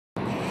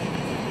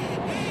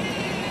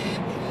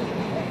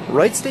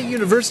Wright State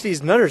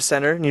University's Nutter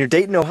Center near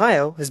Dayton,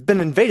 Ohio has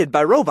been invaded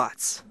by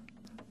robots.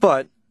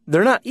 But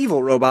they're not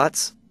evil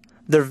robots.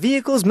 They're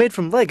vehicles made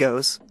from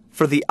Legos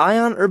for the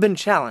Ion Urban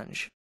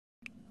Challenge,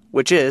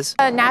 which is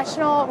a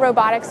national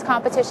robotics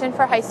competition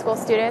for high school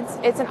students.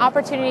 It's an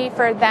opportunity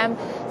for them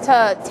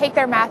to take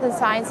their math and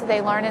science that they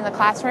learn in the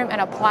classroom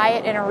and apply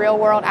it in a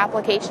real-world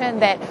application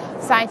that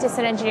scientists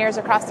and engineers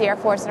across the Air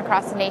Force and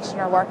across the nation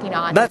are working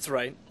on. That's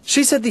right.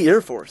 She said the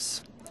Air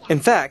Force. In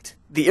fact,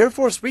 the Air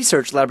Force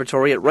Research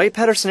Laboratory at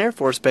Wright-Patterson Air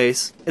Force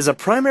Base is a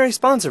primary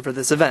sponsor for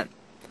this event,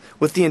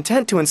 with the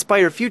intent to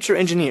inspire future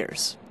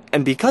engineers.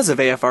 And because of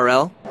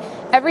AFRL,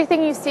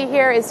 everything you see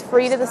here is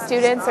free to the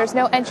students. There's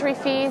no entry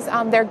fees.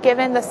 They're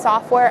given the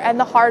software and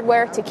the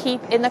hardware to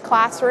keep in the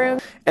classroom.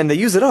 And they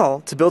use it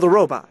all to build a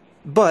robot.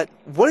 But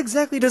what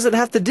exactly does it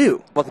have to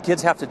do? What the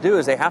kids have to do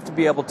is they have to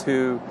be able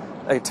to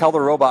tell the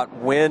robot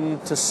when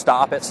to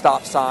stop at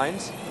stop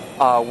signs,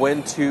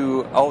 when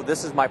to, oh,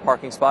 this is my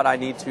parking spot, I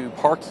need to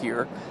park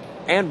here,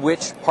 and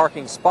which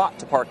parking spot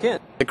to park in.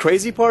 The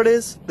crazy part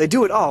is, they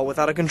do it all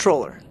without a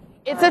controller.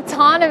 It's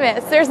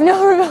autonomous. There's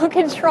no remote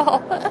control.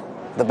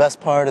 The best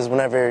part is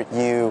whenever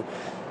you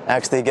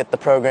actually get the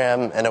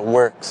program and it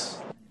works.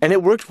 And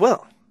it worked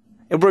well.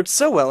 It worked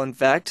so well, in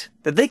fact,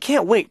 that they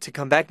can't wait to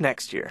come back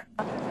next year.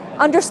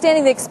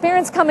 Understanding the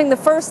experience coming the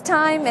first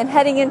time and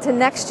heading into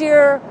next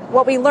year,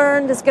 what we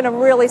learned is going to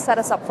really set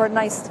us up for a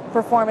nice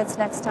performance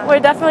next time. We're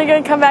definitely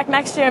going to come back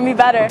next year and be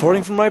better.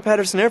 Reporting from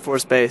Wright-Patterson Air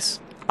Force Base,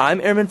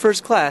 I'm Airman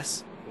First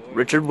Class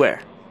Richard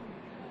Ware.